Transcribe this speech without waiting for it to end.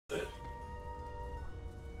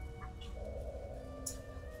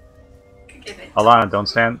If it Alana, don't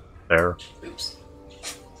stand there. Oops.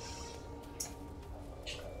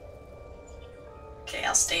 Okay,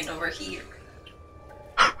 I'll stand over here.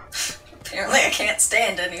 Apparently I can't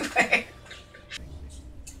stand anywhere.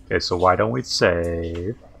 Okay, so why don't we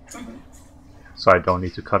save? So I don't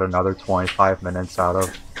need to cut another 25 minutes out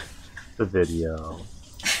of the video.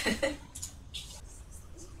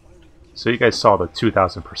 So you guys saw the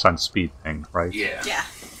 2000% speed thing, right? Yeah. Yeah.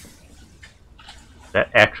 That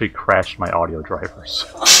actually crashed my audio drivers.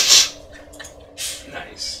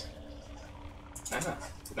 Nice.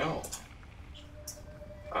 No.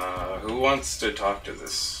 Who wants to talk to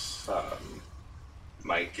this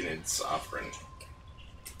Mike and its offering?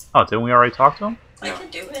 Oh, didn't we already talk to him? I No. can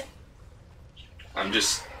do it. I'm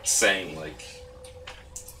just saying, like...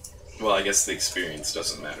 Well, I guess the experience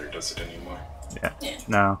doesn't matter, does it, anymore? Yeah. Yeah.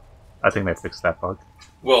 No. I think they fixed that bug.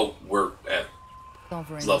 Well, we're at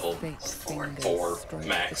level Four. 4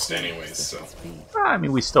 maxed anyways, so... I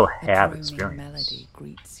mean, we still have experience.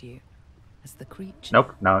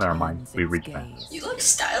 Nope, no, never mind. We reached max. You look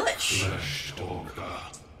stylish.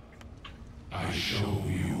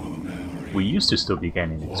 We used to still be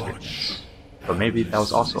gaining experience. But maybe that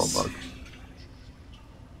was also a bug.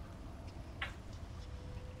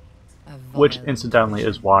 Which, incidentally,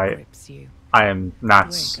 is why I'm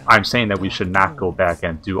saying that we should not go back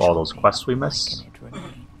and do all those quests we missed.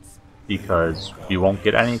 Because we won't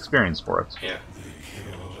get any experience for it. Yeah.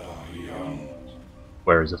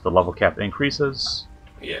 Whereas if the level cap increases,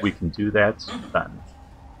 Yeah. we can do that then.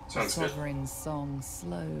 Sounds good. Sovereign's song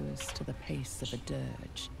slows to the pace of a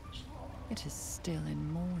dirge. It is still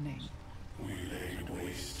in mourning. We laid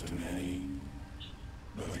waste to many,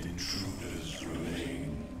 but intruders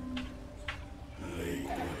remain.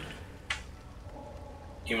 Lakewood.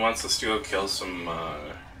 He wants us to go kill some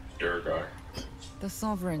Durgar. The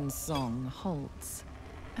Sovereign's song halts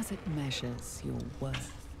as it measures your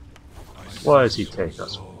worth. What does he take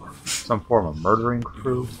us for? Some form of murdering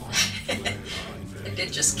crew? I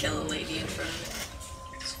did just kill a lady in front of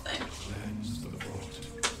it. It's fine.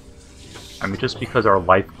 I mean, just because our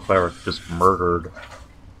life cleric just murdered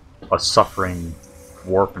a suffering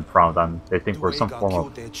dwarf in front of them, they think we're some form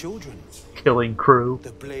of their children. killing crew?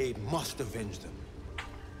 The blade must avenge them.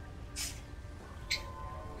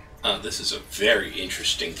 This is a very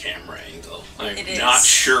interesting camera angle. I'm It is. not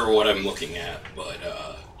sure what I'm looking at, but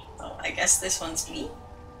Oh, I guess this one's me.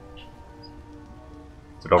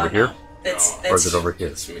 Is it over Oh, here? no. That's, No. that's Or is it over here?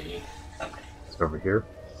 it's me. Okay. Is it over here?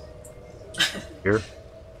 Here?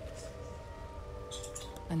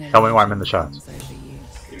 An Tell me why I'm in the illusion shots.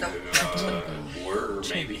 comes over you. Were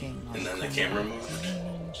maybe, and then the camera moved.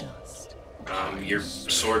 Gleaming dust. Your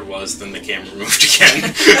sword was, then the camera moved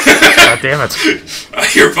again. God damn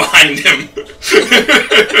it! You're behind him.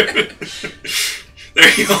 There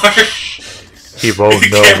you are. He won't The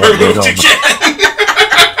know camera what we moved know. again.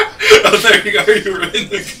 Oh, there you go.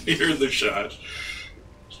 You're in the shot.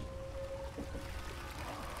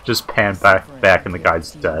 Just pan back and the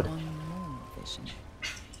guy's dead. One more vision.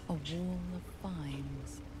 A wall of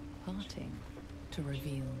vines parting to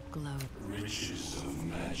reveal glow. Riches of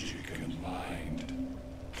magic and mind.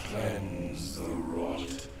 Cleanse the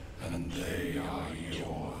rot, and they are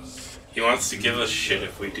yours. He wants to give us shit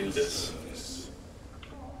if we do this.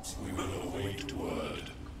 We will await word.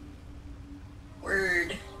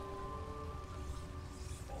 Word.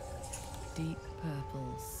 Deep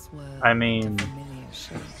purples swirl I mean, into familiar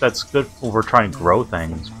shapes, that's good when we're trying to grow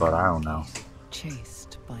things, but I don't know.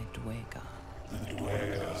 chased by Dwega. The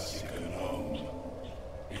Dwega seek a gnome.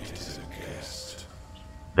 It is a guest.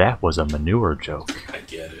 That was a manure joke. I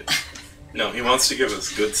get it. No, he wants to give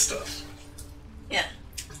us good stuff. Yeah.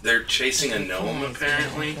 They're chasing a gnome, Flies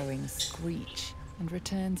apparently. with an echoing screech and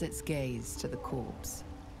returns its gaze to the corpse.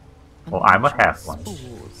 Well, I'm a Unnatural halfling.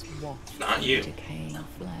 spores waft Not you. decaying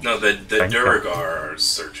flesh. No, the Thank you. Durgar are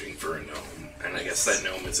searching for a gnome, and I guess that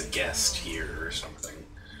gnome is a guest here or something.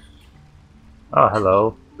 Oh,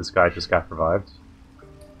 hello. This guy just got revived.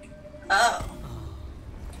 Oh.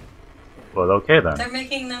 Well, okay then. They're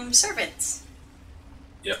making them servants.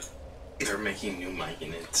 Yep. They're making new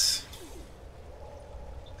Myconids.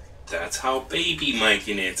 That's how baby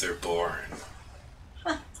Myconids are born.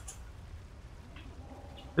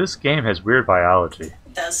 This game has weird biology.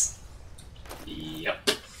 It does.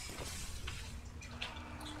 Yep.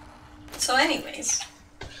 So anyways.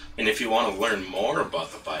 And if you want to learn more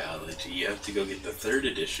about the biology, you have to go get the 3rd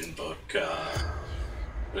edition book,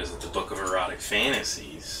 what is it, the Book of Erotic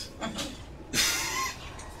Fantasies.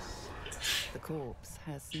 The corpse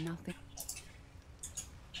has nothing.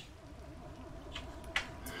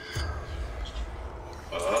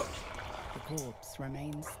 Oh, The corpse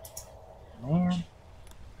remains. man.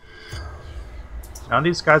 None of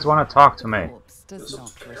these guys want to talk to me. Corpse does There's a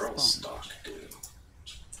not barrel respond. stock, dude.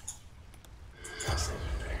 That's not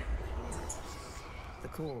fair. The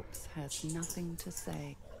corpse has nothing to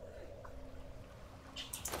say.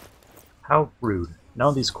 How rude. None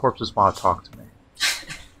of these corpses want to talk to me.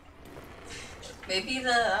 Maybe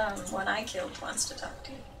the one I killed wants to talk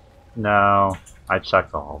to you. No, I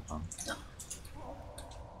checked all of them. No.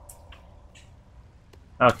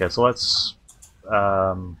 Okay, so let's,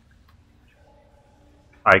 I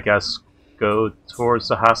guess, go towards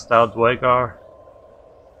the hostile Dwegar.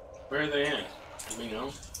 Where are they at? Do we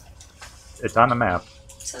know? It's on the map.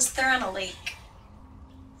 It says they're on a lake.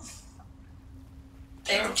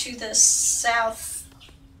 They're to the southwest.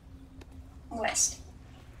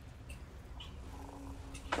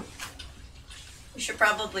 We should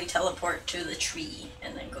probably teleport to the tree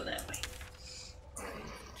and then go that way.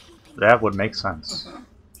 That would make sense.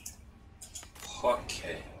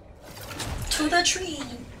 Okay. To the tree!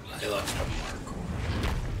 I left a mark.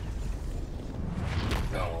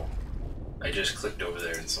 No. I just clicked over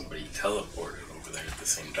there and somebody teleported over there at the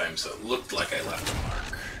same time, so it looked like I left a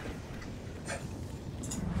mark.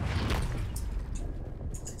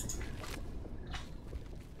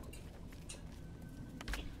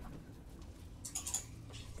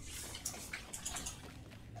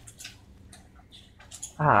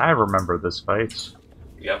 Ah, I remember this fight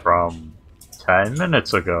Yep. from 10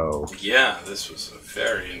 minutes ago. Yeah, this was a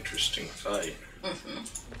very interesting fight.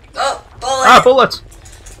 Oh, bullet! Ah, bullets!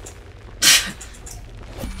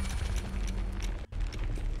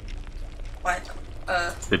 What?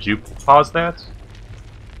 Did you pause that?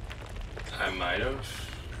 I might have.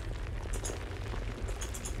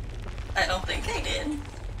 I don't think I did.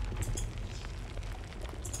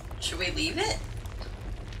 Should we leave it?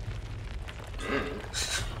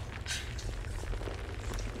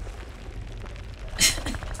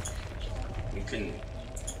 You can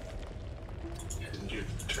end your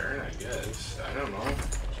turn, I guess. I don't know.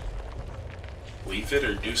 Leave it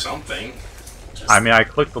or do something. Just, I mean, I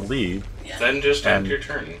clicked the leave. yeah. Then just end And- your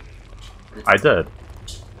turn. I did.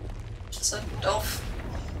 So, Dolph.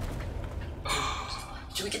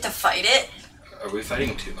 Do we get to fight it? Are we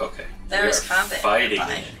fighting two? Okay. There's We are combat fighting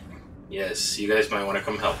nearby. it. Yes, you guys might want to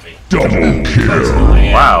come help me. Double kill. I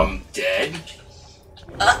am Wow. dead.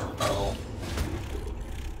 Uh-oh.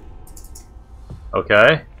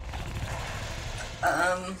 Okay.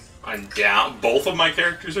 I'm down. Both of my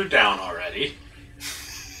characters are down already.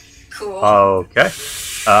 Cool. Okay.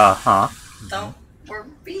 Uh-huh. Don't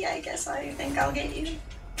worry, I guess I think I'll get you.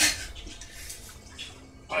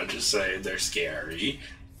 I'll just say they're scary.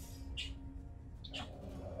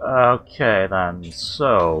 Okay, then.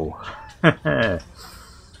 So...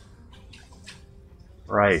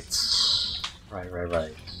 Right.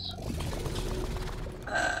 Right.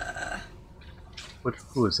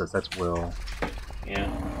 Who is this? That's Will. Yeah,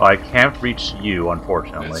 Oh, I can't reach you,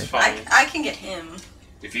 unfortunately. that's fine. I can get him.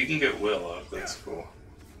 If you can get Will up, that's cool.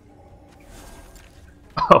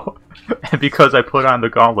 Oh, and because I put on the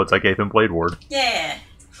gauntlets, I gave him Blade Ward. Yeah.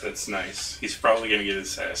 That's nice. He's probably gonna get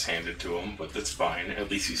his ass handed to him, but that's fine.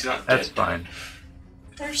 At least he's not dead. That's fine.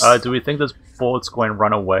 There's... Do we think this bullet's going to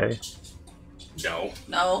run away? No.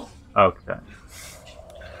 No. Okay.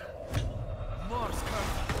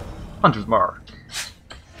 Hunter's Mark.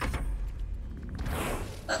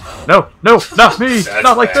 No, not me! That's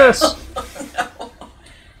Not like bad. this! No.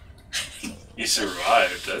 You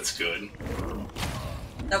survived. That's good.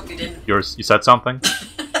 Nope, you didn't. You said something?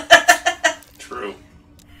 True.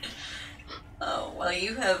 Oh, well,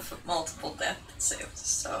 you have multiple death saves,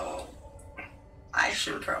 so I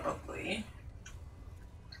should probably...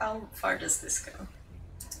 How far does this go?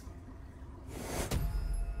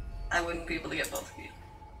 I wouldn't be able to get both of you.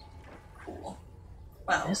 Cool.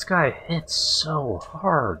 Wow. This guy hits so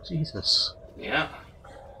hard, Jesus. Yeah.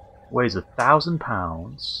 Weighs 1,000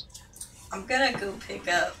 pounds. I'm gonna go pick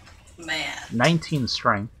up Matt. 19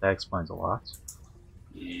 strength, that explains a lot.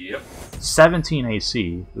 Yep. 17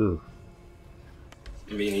 AC, ooh.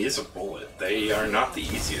 I mean, he is a bullet. They are not the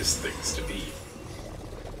easiest things to beat.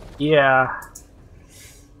 Yeah.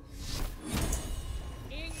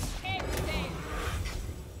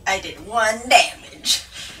 I did 1 damage.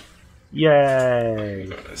 Yay!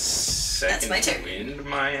 Got a second my turn. wind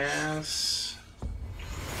my ass.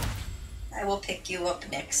 I will pick you up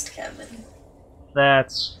next, Kevin.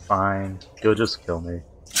 That's fine. You'll just kill me.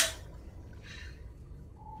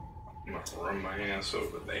 I'm gonna run my ass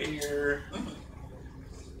over there.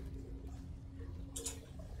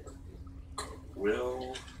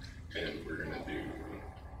 Will, and we're gonna do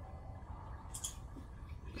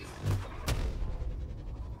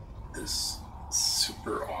this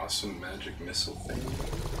awesome magic missile thing,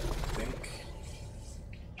 I think.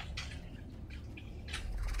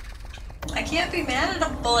 I can't be mad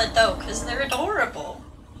at a bullet though, because they're adorable.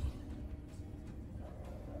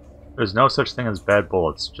 There's no such thing as bad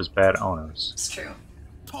bullets, just bad owners. It's true.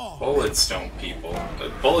 Bullets don't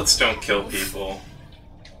bullets don't kill people.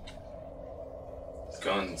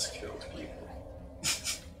 Guns kill people.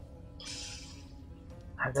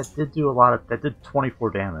 That did do a lot of. That did 24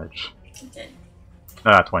 damage. It did.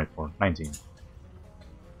 No, not 24. 19.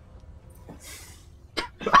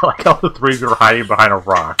 I like how the three are hiding behind a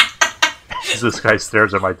rock as this guy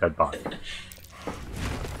stares at my dead body.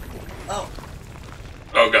 Oh.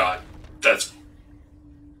 Oh god. That's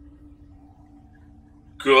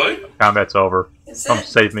good. Combat's over. Is Come it?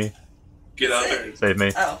 save me. Get out there. Save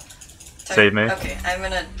me. Oh. Save me. Okay, I'm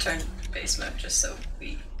gonna turn base mode just so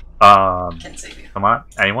we can save you. Come on.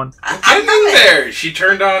 Anyone? I'm in there. She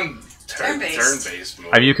turned on Turn-based. turn-based mode.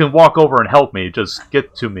 I mean, you can walk over and help me. Just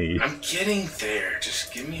get to me. I'm getting there.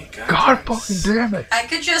 Just give me a gun. God fucking damn it. I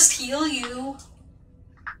could just heal you.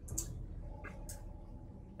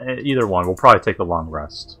 Either one. We'll probably take a long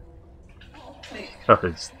rest. Wait,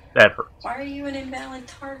 Because that hurts. why are you an invalid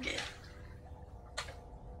target?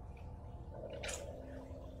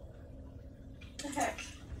 What the heck?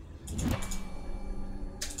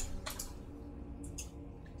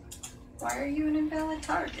 Why are you an invalid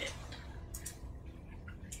target?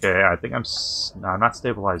 Okay, I think no, I'm not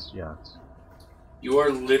stabilized yet. You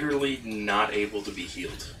are literally not able to be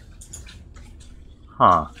healed.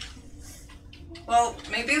 Huh. Well,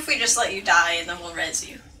 maybe if we just let you die and then we'll res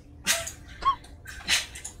you.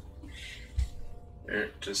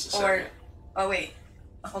 Here, just a Or, second. oh wait,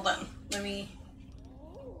 hold on.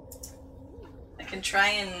 I can try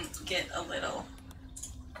and get a little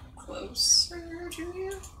closer to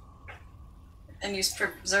you. And use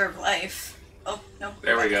preserve life. Oh, no.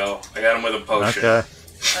 There we go. I got him with a potion. Okay.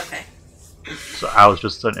 Okay. So I was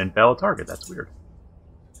just an invalid target. That's weird.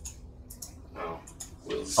 Oh,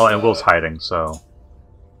 Will's, Oh, and Will's hiding, so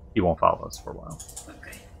he won't follow us for a while.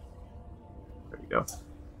 Okay. There you go.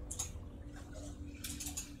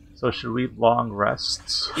 So should we long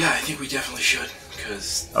rest? Yeah, I think we definitely should,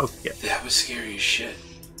 because Okay. that was scary as shit.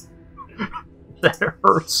 That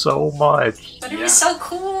hurts so much. But it Yeah. was so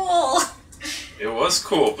cool! It was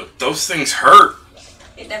cool, but those things hurt.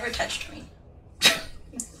 It never touched me.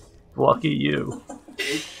 Lucky you.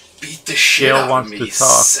 It beat the shit Gale out of wants me to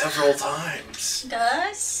talk. several times.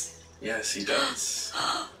 Does? Yes, he does.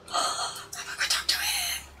 I'm gonna go talk to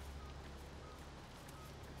him.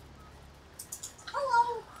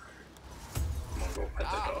 Hello. I'm gonna go pet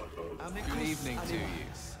the dog. Good evening to you.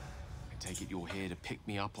 I take it you're here to pick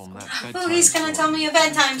me up on that bedtime Oh, he's gonna tell story. me a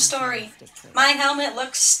bedtime story. My helmet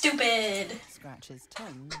looks stupid. Scratches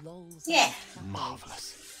tongue, lolls. Yeah.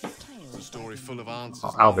 Marvelous. A story full of answers. Oh,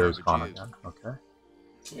 long Albert's gone overdue. again. Okay.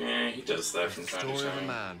 Yeah, he does that from The time to story of a time.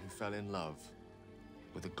 man who fell in love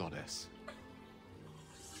with a goddess.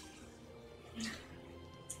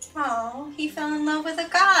 Oh, he fell in love with a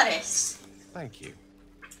goddess. Thank you.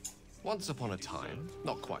 Once upon a time,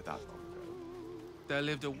 not quite that long ago, there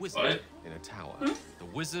lived a wizard What? in a tower. The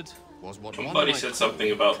wizard was what one Somebody might said call something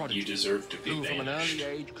a about prodigy, you deserve to be who from an banished. early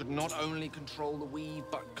age could not only control the weave,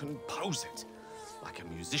 but compose it, like a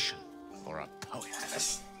musician or a poet.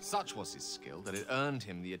 Such was his skill that it earned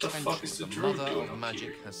him the The attention fuck is of the the druid mother doing of up magic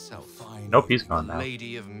here? herself. Nope, he's gone The now.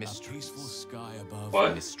 Lady of Mysteries. Sky above.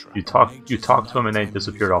 What? Mystra. You talked to him and then he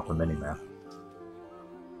disappeared off the minimap.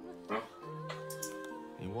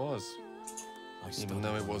 He was. Even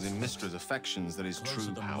though it was in Mystra's affections that his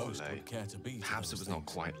true power lay. Perhaps it was not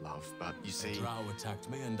quite love, but you see,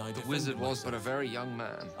 the wizard was but a very young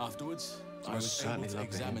man. Afterwards, I was certainly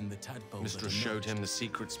loved him. Mystra showed him the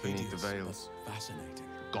secrets beneath the veils. Fascinating.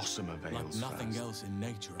 Gossamer Like veils nothing first, else in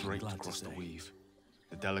nature, I'm draped glad across to the say. weave.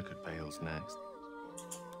 The delicate veils next,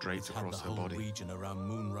 draped Had the across her whole body. region around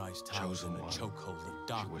Moonrise Towers Chosen in a one, chokehold of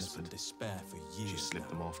darkness and whispered. despair for She years slipped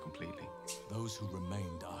now. them off completely. Those who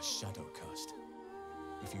remained are shadow cursed.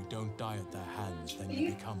 If you don't die at their hands, then Are you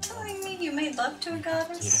you become telling one. me you made love to a You have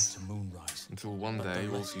to goddess? get to Moonrise. Until one But day,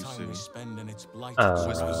 the all less too time soon, we spend in its blighted Uh,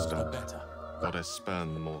 surface, the better. goddess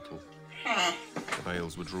spurned the mortal. Huh. The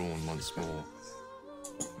veils were drawn once more.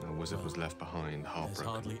 And the wizard was left behind, There's heartbroken.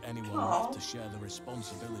 hardly anyone Aw. left to share the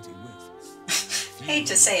responsibility with. Hate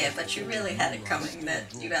to say it, but you really had it coming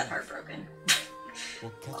that you got heartbroken.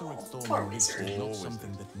 What Ketheric Thorn poor needs is wizard. not Poor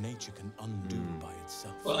something that nature can undo by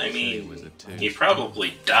itself. Well, I mean, Wizard too. he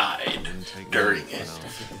probably died Didn't take during long it. for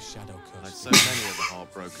With the shadow Like curse. so many of the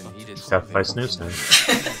heartbroken, he did Death by something snooze.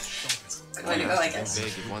 Good way to go, I guess. big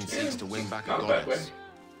if one seeks to win back a Not a bad way. goddess.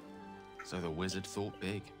 So the wizard thought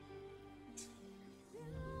big.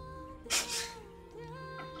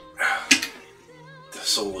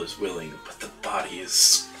 soul is willing, but the body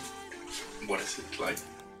is... What is it like?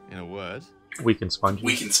 In a word? Weak and spongy.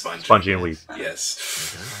 Weak and spongy. Spongy and weak.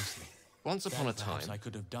 Yes. Once upon a time,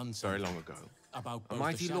 very long ago, a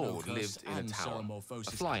mighty lord lived in a tower, a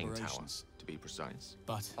flying tower, to be precise.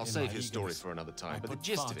 I'll save his story for another time, but the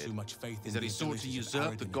gist of it is that he sought to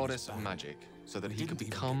usurp the goddess of magic so that he could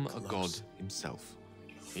become a god himself.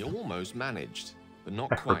 He almost managed, but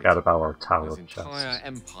not I quite. forgot about our tower His of chests. entire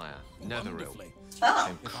empire, Netheril, Oh,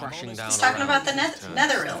 came crashing down he's talking around about the him in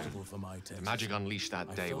Netheril. The magic unleashed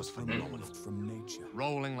that day was phenomenal,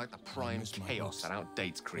 rolling like the prime chaos that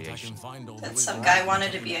outdates creation. That some guy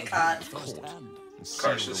wanted to be a god. Caught and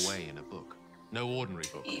sealed away in a book. No ordinary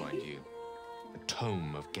book, mind you. A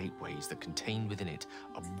tome of gateways that contained within it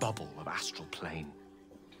a bubble of astral plane.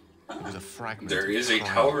 It was a fragment. There is a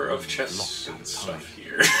tower of chests and stuff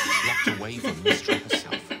here. Locked away from Mystery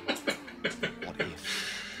herself. What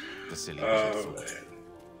if the silly wizard thought?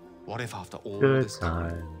 What if after all Good this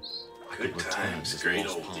time, times. I could Good return times, this great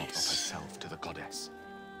lost part of oldies. herself to the goddess?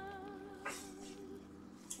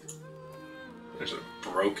 There's a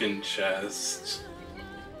broken chest,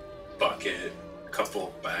 bucket, a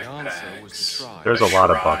couple The answer was to backpacks. try. There's a lot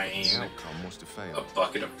of shrine, buckets. The outcome was to fail. A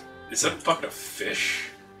bucket of... Is that a bucket of fish?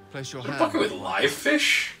 Place your A hand. bucket with live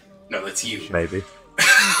fish? No, that's you. Maybe.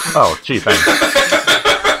 Oh, gee, thanks.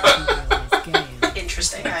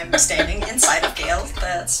 Interesting. I'm standing inside of Gale.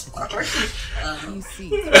 That's awkward. You see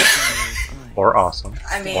through Gale's eyes. Or awesome.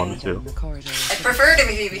 I mean, One, two. The corridor I'd prefer to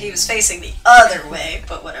be he was facing the other way,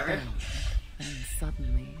 but whatever. and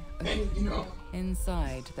suddenly, And, you know,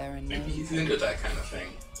 inside there are no maybe he's into that kind of thing.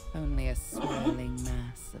 only a swirling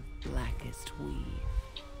mass of blackest weave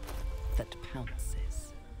that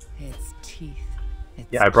pounces. Its teeth. Its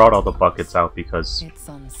Yeah, I brought all the buckets out because It's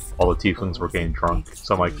all the tieflings were getting drunk.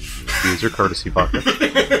 So I'm like, use your courtesy bucket.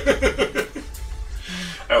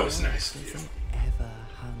 That was nice of you. ever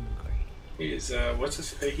hungry. He's, what's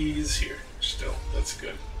his... He's here still. That's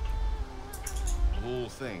good. Of all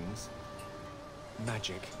things,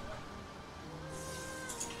 magic.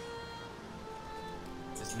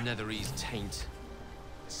 This Netherese taint,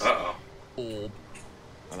 Uh-oh. orb,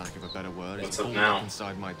 for lack of a better word, What's is up pulled now? up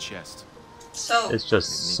inside my chest. So, It's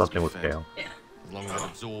just something with Gale. yeah. As long as it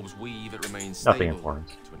absorbs weave, it remains Nothing stable important.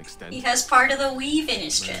 to an extent. He has part of the weave in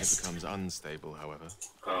his The moment it chest. becomes unstable, however,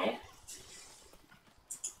 Oh.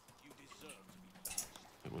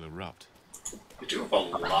 it will erupt. You do have a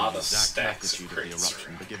lot of Exact stacks of magnitude of the crates.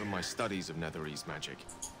 eruption, but given my studies of Netherese magic,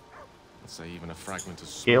 let's say even a fragment as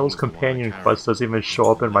small Gale's as the one I companion carry quest doesn't even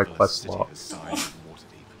show up in my level a quest city log. the size of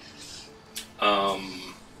Waterdeep.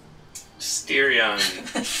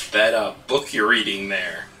 Styrion, that book you're reading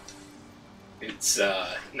there, it's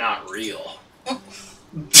not real.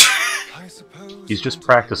 I suppose He's just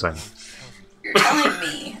practicing. You're telling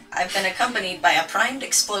me I've been accompanied by a primed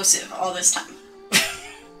explosive all this time.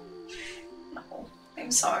 No,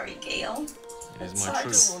 I'm sorry, Gale. It is That my sucks.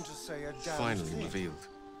 truth, want to say a damn finally thing. revealed.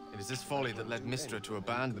 It is this folly that led Mystra to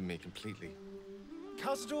abandon me completely.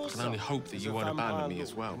 Cazador I can only hope that is you a won't abandon vampire me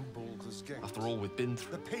as well. lord in Baldur's Gate. After all we've been The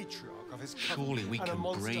through, patriarch of his surely we and a can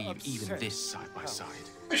monster brave even obsessed this side by with side.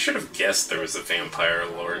 I should have guessed there was a vampire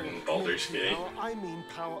lord in Baldur's Gate. Power, I mean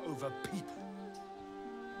power over people.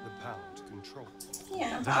 The power to control.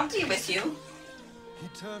 Yeah, I'll be with you. He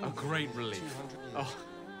turned A great back relief. 200 years. Oh,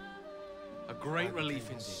 a great I relief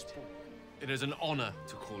became a indeed. sport. It is an honor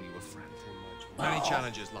to call you a friend. Oh, Many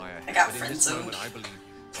challenges lie ahead, I got but in this friend-zoned. moment I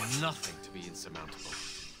believe nothing to be insurmountable.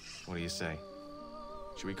 What do you say?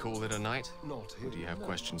 Should we call it a night? Not Or do you have no.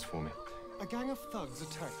 questions for me? A gang of thugs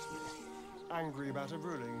attacked me, angry about a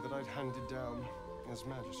ruling that I'd handed down as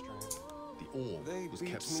magistrate. The orb They was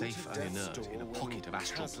beat kept me safe to and death's inert in a door pocket of when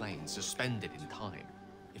astral Chasm plane, suspended in time.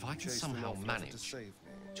 If I can Chased them somehow off, offered manage to save me.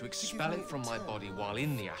 to give expel me it from my time. body while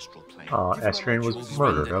in the astral plane, Estrian was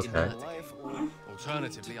murdered, okay. Life or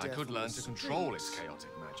alternatively, I death could on learn the to control streets. its chaotic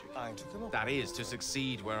magic. I took them up. That is, to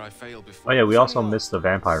succeed where I failed before. Oh yeah, we also missed the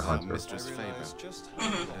vampire Without hunter. Mistress' I favor. realized just I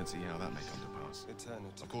how don't see how that may come to pass.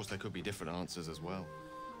 eternity. Of course, there could be different answers as well.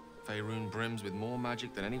 Faerun brims with more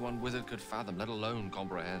magic than any one wizard could fathom, let alone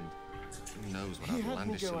comprehend. Who knows what He had me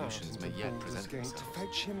outlandish go out solutions into may yet Baldur's present Gate to themselves.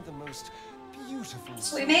 fetch him the most beautiful.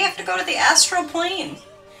 So we may have to go to the astral plane.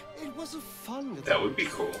 It was a fun little That would be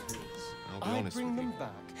cool. I'll be I'd honest bring with you, them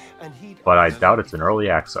back, and he'd. But I doubt it's in early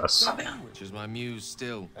access. Probably not. which is my muse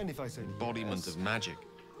still. And if I said Embodiment yes, of magic.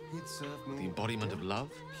 he'd serve me The embodiment of love?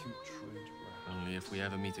 putrid rat. Only if we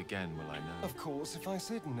ever meet again will I know. Of course, if I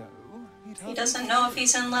said no, he'd have. He doesn't know if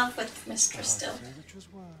he's in love with Mistress I'd still. say which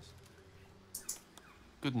was worse.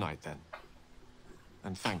 Good night then.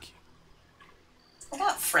 And thank you. I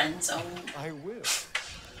got friend zoned. I will.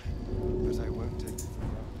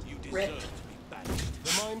 Rip.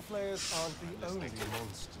 The Mind Flayers aren't the only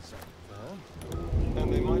monsters out there,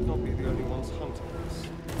 and they might not be the only ones hunting us.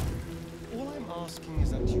 All I'm asking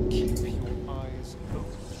is that you keep your eyes open.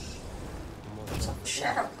 What's up with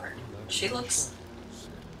Shadowheart? She looks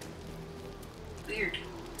weird.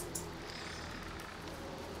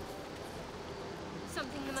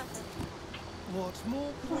 Something the matter? What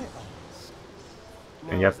more can I ask?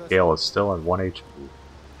 And yet Gale is still at 1 HP.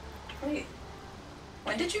 Wait.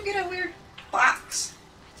 When did you get a weird box?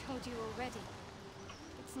 I told you already.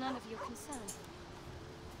 It's none of your concern.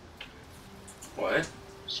 What?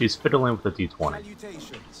 She's fiddling with the D20.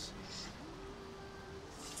 Salutations.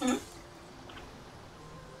 Hmm?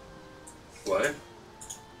 What?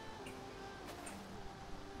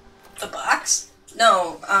 The box?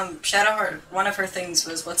 No, Shadowheart, one of her things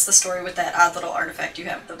was, what's the story with that odd little artifact you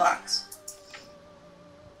have, the box?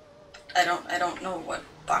 I don't know what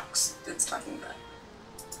box it's talking about.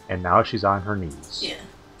 And now she's on her knees. Yeah.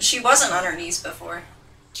 She wasn't on her knees before.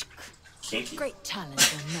 Kinky. Great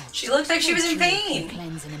talent or not. She looked like she was in Truly pain. can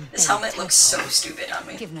cleanse an This embedded helmet looks so tadpole. stupid on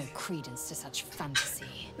me. Give no credence to such fantasy.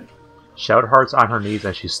 Shadowheart's on her knees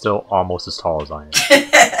and she's still almost as tall as I am.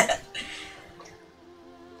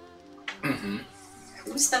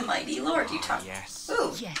 Who's the mighty lord you talk? Yes.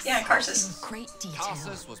 Ooh, Yes, yeah, Karsus. in great detail.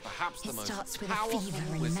 Tarsus was perhaps the It most starts with a powerful fever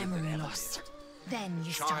and wizard that memory ever loss. lived. Then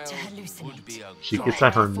you start to Child would hallucinate. be a She Your gets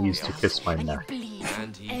on her hair knees falls to kiss my out, and neck. you bleed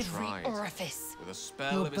And from he every tried. orifice. With a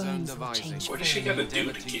spell Your of his own bones will devising. change What does she gotta do to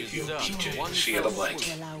endeavored give you a usurp PJ? one Does she gotta, fell like...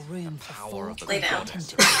 to allow room for power four of the Lay down.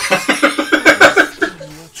 goddess.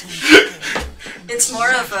 It's more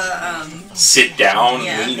of a, Sit down,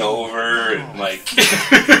 Yeah. lean over, and like...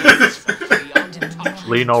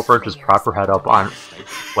 Lean over, just prop her head up on,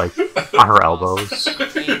 like, on her elbows.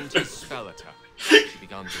 Aimed his spell at her. She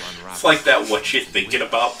began to unravel. It's like that what you thinking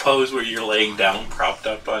about pose where you're laying down propped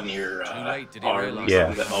up on your arms Yeah.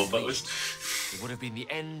 and the elbows. It would have been the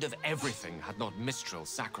end of everything had not Mistral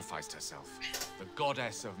sacrificed herself. The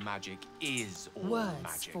goddess of magic is all Words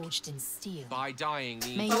magic. forged in steel. By dying,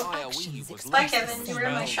 the May your entire actions weave was express Bye, lost. Kevin. You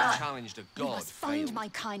ruined my Spell shot. that challenged a You god must find failed. my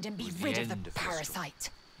kind and be With the rid of the end of Mistral. parasite.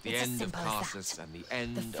 The It's as end of simple as Tarsus that. and the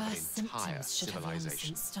end The of an first entire symptoms should have long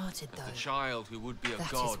civilization. since started, As though. the child who would be a That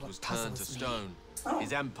is god what was turned to puzzles me. stone. Oh.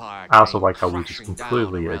 His empire I also came like how we just crashing down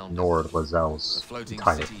completely around ignored us. Lazelle's The floating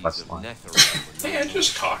entire cities of quest line. Netherrealm were Yeah, no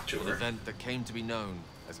just more. talk to An her. event that came to be known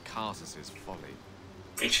as Karsus's folly.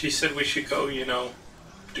 And she said we should go, you know,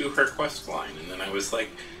 do her quest line. And then I was like,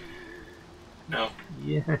 no.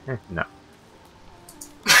 Yeah, no.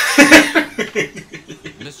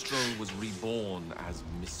 Mistral was reborn as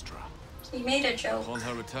Mistra. he made a joke. Upon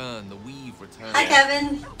her return, the weave returned. Hi,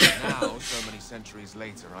 Kevin. Now, so many centuries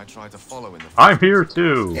later, I try to follow in the I'm here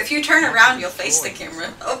too! If you turn around, you'll face the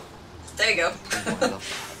camera. Oh, there you go.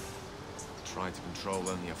 Tried to control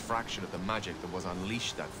only a fraction of the magic that was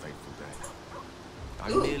unleashed that fateful day.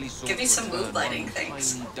 I Ooh, merely sought give me to some return moonlighting one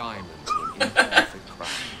things. tiny diamond to an imperfect crown.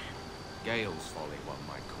 Gale's folly, one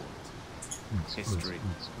might call it. History,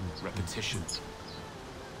 repetition.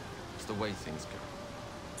 It's the way things go.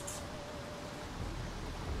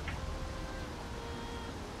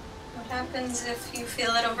 What happens if you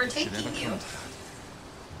feel it Should overtaking ever you? come to that.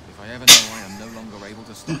 If I ever know I am no longer able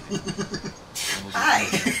to stop it, I will Hi.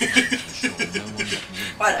 ensure no one but me.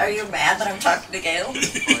 What, are you mad that I'm talking to Gale?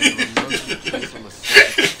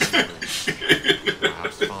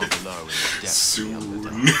 Perhaps far below in the depths Soon. of the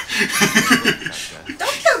underdark.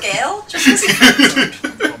 Don't kill Gale, just because he friends him.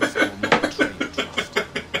 I promise I will not betray your trust.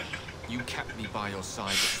 You kept me by your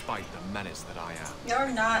side despite the menace that I am.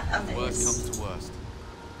 You're not a If worst menace. comes to worst,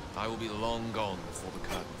 I will be long gone before the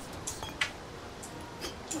curtain falls.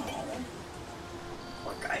 Oh,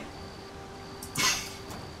 poor guy.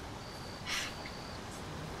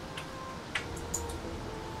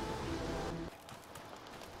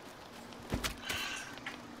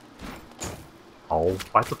 Oh,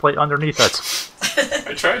 why's the plate underneath it?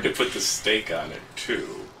 I tried to put the steak on it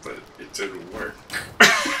too, but it didn't work.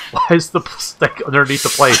 Why is the stick underneath the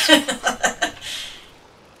plate?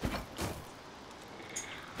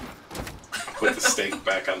 Put the steak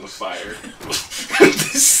back on the fire. The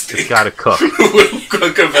steak It's gotta cook. will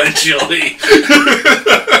cook eventually.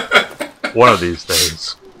 One of these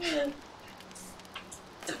days.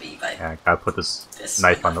 To be by. Yeah, I gotta put this This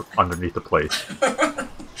knife one. on underneath the plate.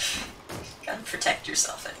 Gotta protect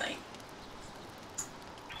yourself at night.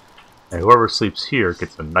 And whoever sleeps here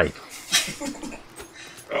gets a knife.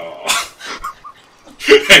 Oh.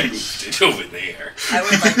 I moved it over there. I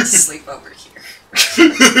would like to sleep over here.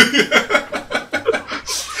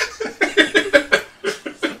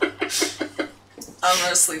 I'm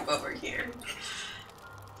gonna sleep over here.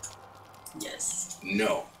 Yes.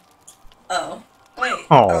 No. Oh. Wait.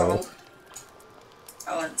 Oh.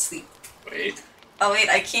 I want to sleep. Wait. Oh wait,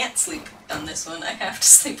 I can't sleep on this one. I have to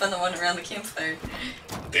sleep on the one around the campfire.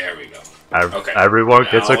 There we go. Okay. Everyone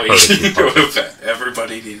gets a courtesy go puppet. to bed.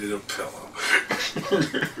 Everybody needed a pillow.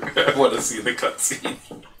 I want to see the cutscene.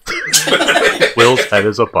 Will's head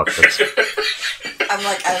is a bucket. I'm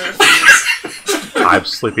like, I refuse. I'm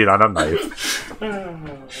sleeping on a knife.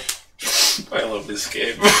 I love this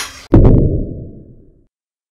game.